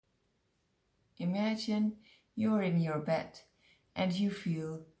imagine you're in your bed and you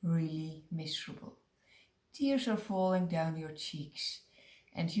feel really miserable. Tears are falling down your cheeks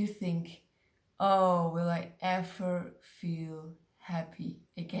and you think, oh, will I ever feel happy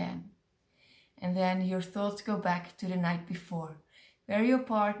again? And then your thoughts go back to the night before, where your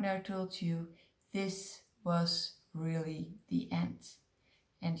partner told you this was really the end.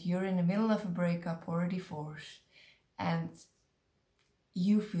 And you're in the middle of a breakup or a divorce, and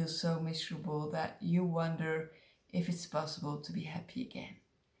you feel so miserable that you wonder if it's possible to be happy again.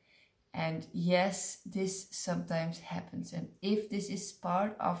 And yes, this sometimes happens. And if this is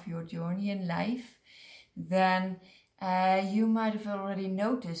part of your journey in life, then you might have already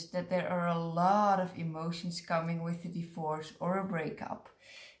noticed that there are a lot of emotions coming with a divorce or a breakup.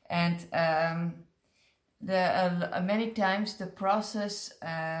 And many times the process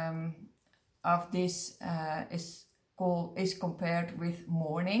of this is compared with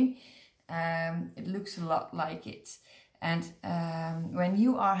mourning. It looks a lot like it. And when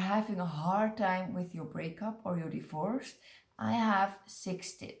you are having a hard time with your breakup or your divorce, I have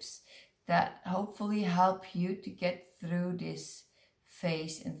 6 tips that hopefully help you to get through this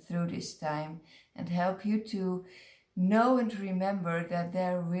phase and through this time, and help you to know and remember that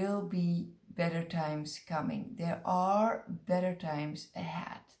there will be better times coming. There are better times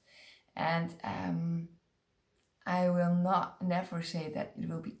ahead. And I will never say that it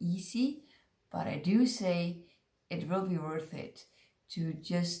will be easy, but I do say it will be worth it to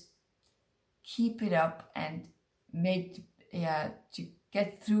just keep it up and to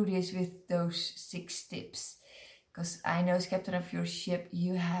get through this with those 6 tips. Because I know as captain of your ship,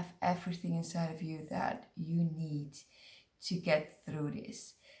 you have everything inside of you that you need to get through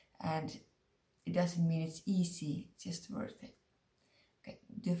this. And it doesn't mean it's easy, it's just worth it. Okay,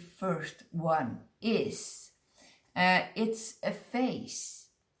 the first one is, it's a phase.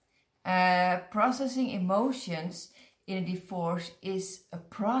 Processing emotions in a divorce is a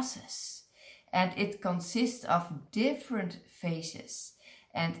process, and it consists of different phases,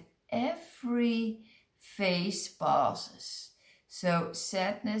 and every phase passes. So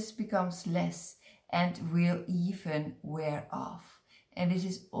sadness becomes less and will even wear off. And this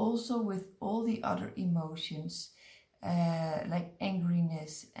is also with all the other emotions, like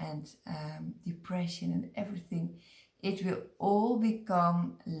angriness and depression and everything. It will all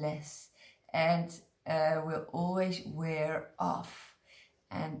become less and will always wear off.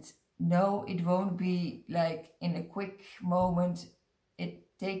 And no, it won't be like in a quick moment. It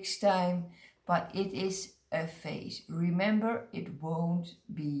takes time, but it is a phase. Remember, it won't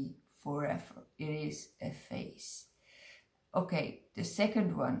be forever. It is a phase. Okay, the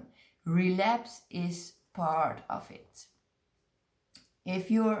second one, relapse is part of it. If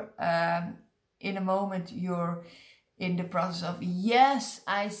you're in a moment, you're in the process of, yes,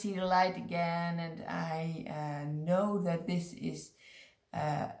 I see the light again, and I know that this is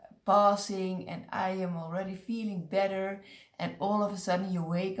passing, and I am already feeling better, and all of a sudden you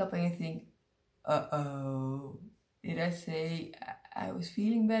wake up and you think, uh-oh, did I say I was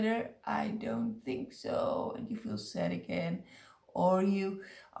feeling better? I don't think so. And you feel sad again. Or you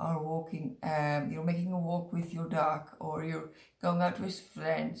are walking, you're making a walk with your dog, or you're going out with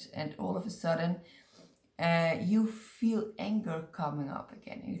friends, and all of a sudden you feel anger coming up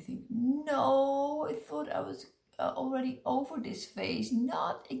again. And you think, no, I thought I was already over this phase.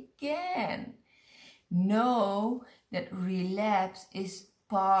 Not again. Know that relapse is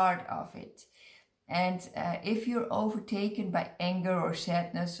part of it. And if you're overtaken by anger or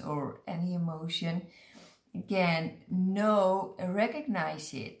sadness or any emotion, again,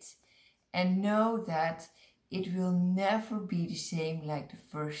 recognize it, and know that it will never be the same like the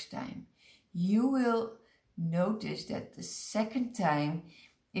first time. You will notice that the second time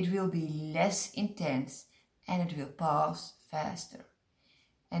it will be less intense and it will pass faster.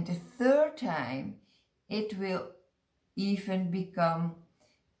 And the third time it will even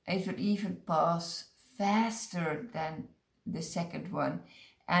pass faster than the second one,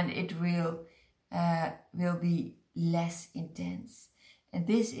 and it will be less intense. And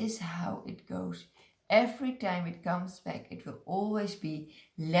this is how it goes. Every time it comes back, it will always be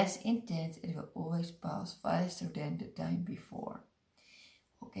less intense. It will always pass faster than the time before.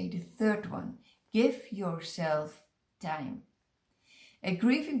 Okay, the third one, give yourself time. A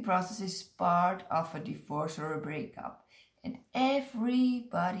grieving process is part of a divorce or a breakup, and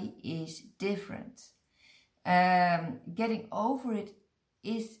everybody is different. Getting over it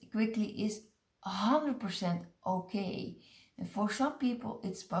quickly is 100% okay. And for some people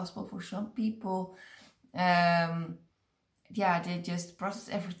it's possible. For some people, they just process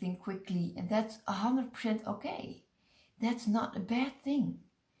everything quickly, and that's 100% okay. That's not a bad thing.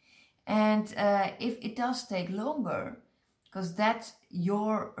 And if it does take longer, because that's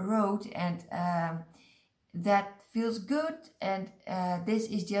your road and that feels good, and this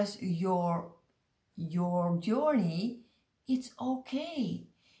is just your journey, it's okay.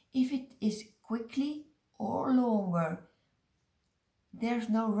 If it is quickly or longer, there's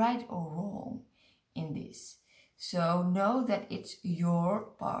no right or wrong in this. So know that it's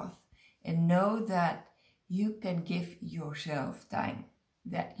your path, and know that you can give yourself time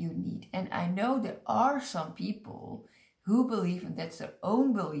that you need. And I know there are some people who believe, and that's their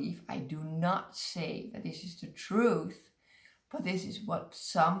own belief. I do not say that this is the truth, but this is what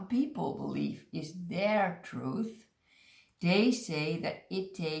some people believe is their truth. They say that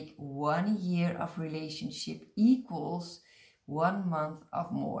it takes 1 year of relationship equals 1 month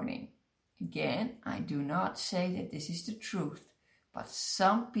of mourning. Again, I do not say that this is the truth, but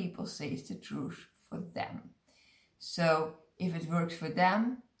some people say it's the truth for them. So if it works for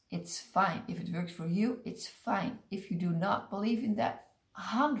them, it's fine. If it works for you, it's fine. If you do not believe in that,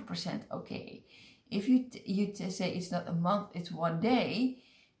 100% okay. If you say it's not a month, it's 1 day,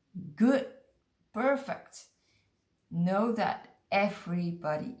 good, perfect. Know that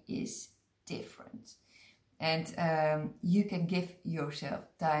everybody is different, and you can give yourself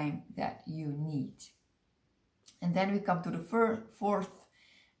time that you need. And then we come to the fourth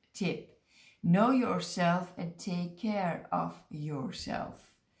tip. Know yourself and take care of yourself.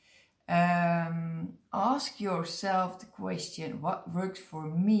 Ask yourself the question, what works for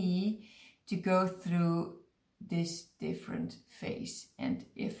me to go through this different phase? And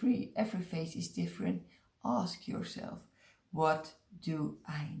every phase is different. Ask yourself, what do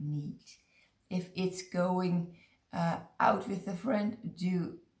I need? If it's going out with a friend,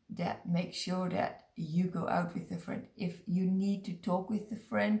 do that. Make sure that you go out with a friend. If you need to talk with a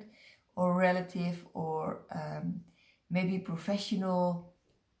friend or relative or maybe professional,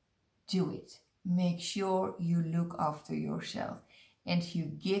 do it. Make sure you look after yourself and you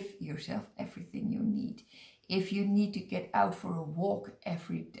give yourself everything you need. If you need to get out for a walk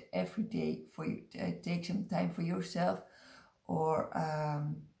every day, for you take some time for yourself, or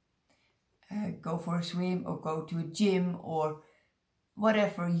go for a swim, or go to a gym, or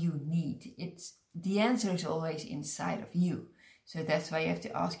whatever you need. The answer is always inside of you. So that's why you have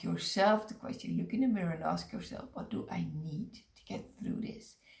to ask yourself the question. Look in the mirror and ask yourself, what do I need to get through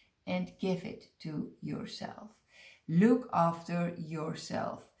this? And give it to yourself. Look after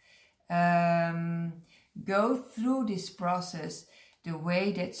yourself. Go through this process the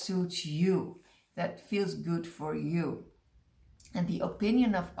way that suits you, that feels good for you. And the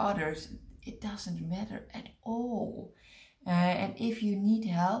opinion of others, it doesn't matter at all. And if you need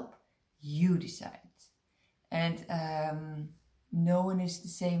help, you decide. And no one is the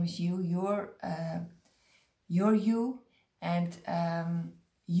same as you. You're you, and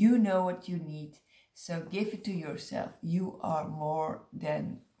you know what you need. So give it to yourself. You are more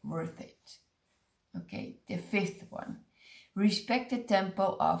than worth it. Okay, the fifth one. Respect the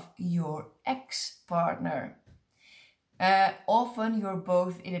tempo of your ex-partner. Often you're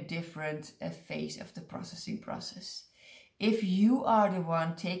both in a different phase of the processing process. If you are the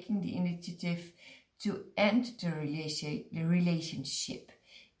one taking the initiative to end the relationship,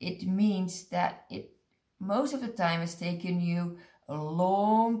 it means that it most of the time has taken you a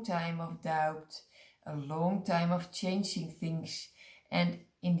long time of doubt, a long time of changing things, and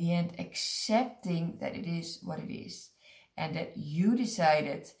in the end accepting that it is what it is, and that you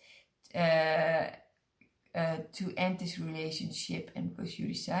decided to end this relationship. And because you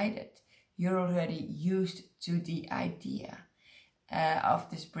decided, you're already used to the idea of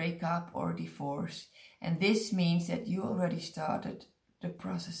this breakup or divorce, and this means that you already started the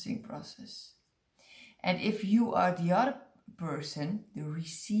processing process. And if you are the other person, the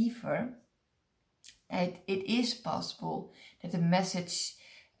receiver, it is possible that the message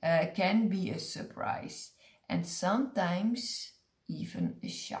can be a surprise and sometimes even a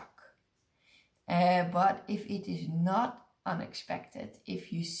shock. But if it is not unexpected,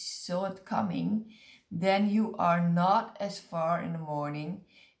 if you saw it coming, then you are not as far in the morning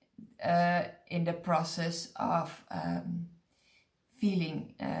in the process of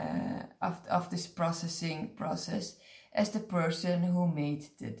feeling of this processing process as the person who made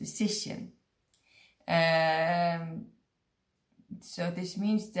the decision. So this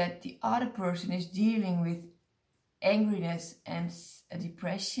means that the other person is dealing with angriness and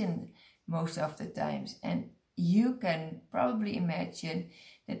depression most of the times, and you can probably imagine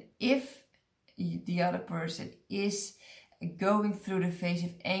that if the other person is going through the phase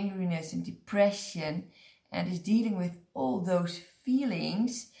of angriness and depression and is dealing with all those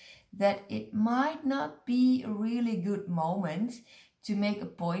feelings, that it might not be a really good moment to make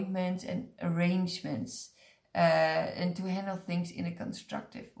appointments and arrangements, and to handle things in a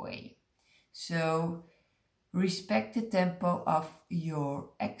constructive way. So respect the tempo of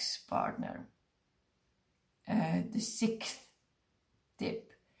your ex-partner. The 6th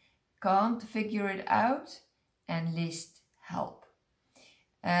tip: can't figure it out, enlist help.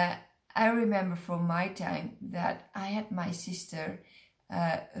 I remember from my time that I had my sister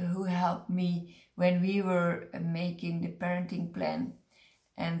who helped me when we were making the parenting plan,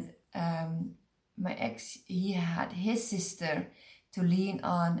 and my ex, he had his sister to lean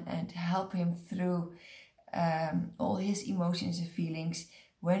on and help him through all his emotions and feelings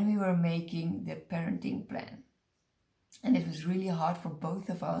when we were making the parenting plan. And it was really hard for both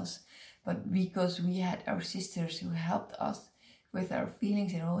of us, but because we had our sisters who helped us with our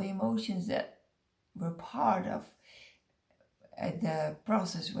feelings and all the emotions that were part of the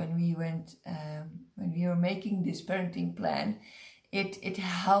process when we were making this parenting plan, it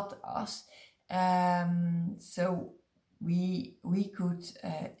helped us. So we could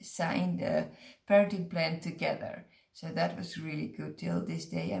sign the parenting plan together. So that was really good. Till this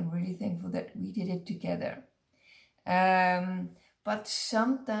day, I'm really thankful that we did it together. But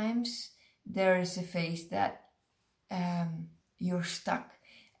sometimes there is a phase that you're stuck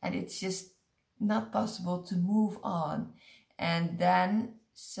and it's just not possible to move on. And then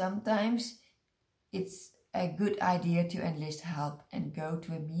sometimes it's a good idea to enlist help and go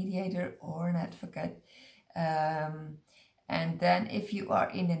to a mediator or an advocate. And then if you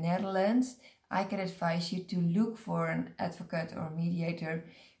are in the Netherlands, I can advise you to look for an advocate or mediator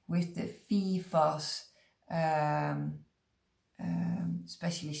with the VIVAS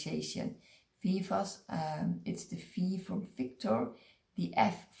specialization. VIVAS, it's the V from Victor, the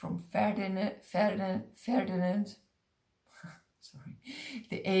F from Ferdinand, sorry,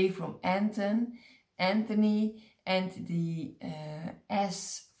 the A from Anthony, and the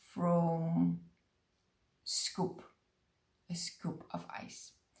S from scoop, a scoop of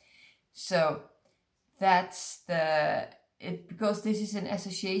ice. So that's because this is an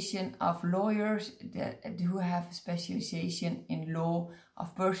association of lawyers who have a specialization in law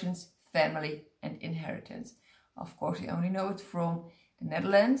of persons, family and inheritance. Of course, I only know it from the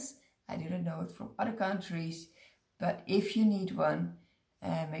Netherlands. I didn't know it from other countries. But if you need one,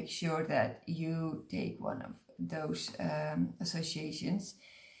 make sure that you take one of those associations,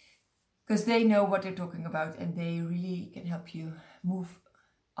 because they know what they're talking about and they really can help you move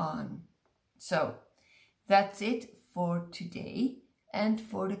on. So that's it for today and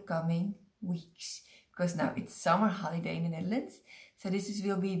for the coming weeks, because now it's summer holiday in the Netherlands. So this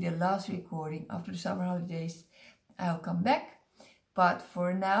will be the last recording. After the summer holidays, I'll come back. But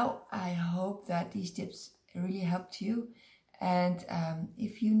for now, I hope that these tips really helped you. And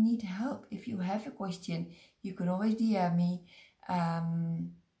if you need help, if you have a question, you can always DM me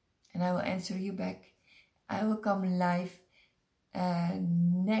and I will answer you back. I will come live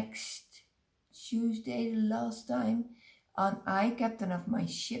next Tuesday, the last time, on I, Captain of My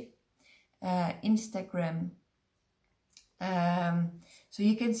Ship, Instagram. So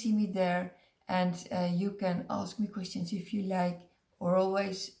you can see me there, and you can ask me questions if you like, or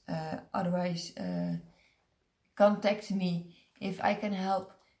always otherwise contact me if I can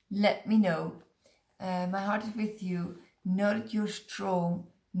help. Let me know. My heart is with you. Know that you're strong.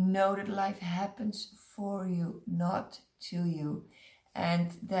 Know that life happens for you, not to you,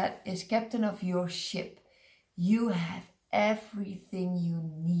 and that as captain of your ship, you have everything you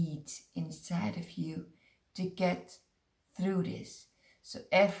need inside of you to get through this. So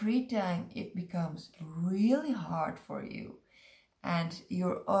every time it becomes really hard for you and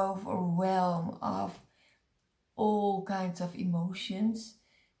you're overwhelmed of all kinds of emotions,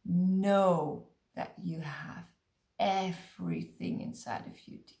 know that you have everything inside of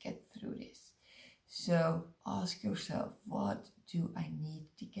you to get through this. So ask yourself, what do I need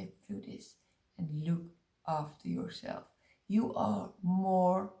to get through this? And look after yourself. You are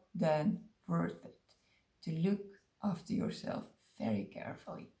more than worth it to look after yourself very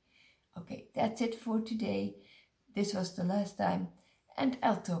carefully. Okay, that's it for today. This was the last time, and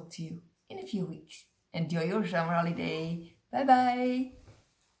I'll talk to you in a few weeks. Enjoy your summer holiday. Bye bye.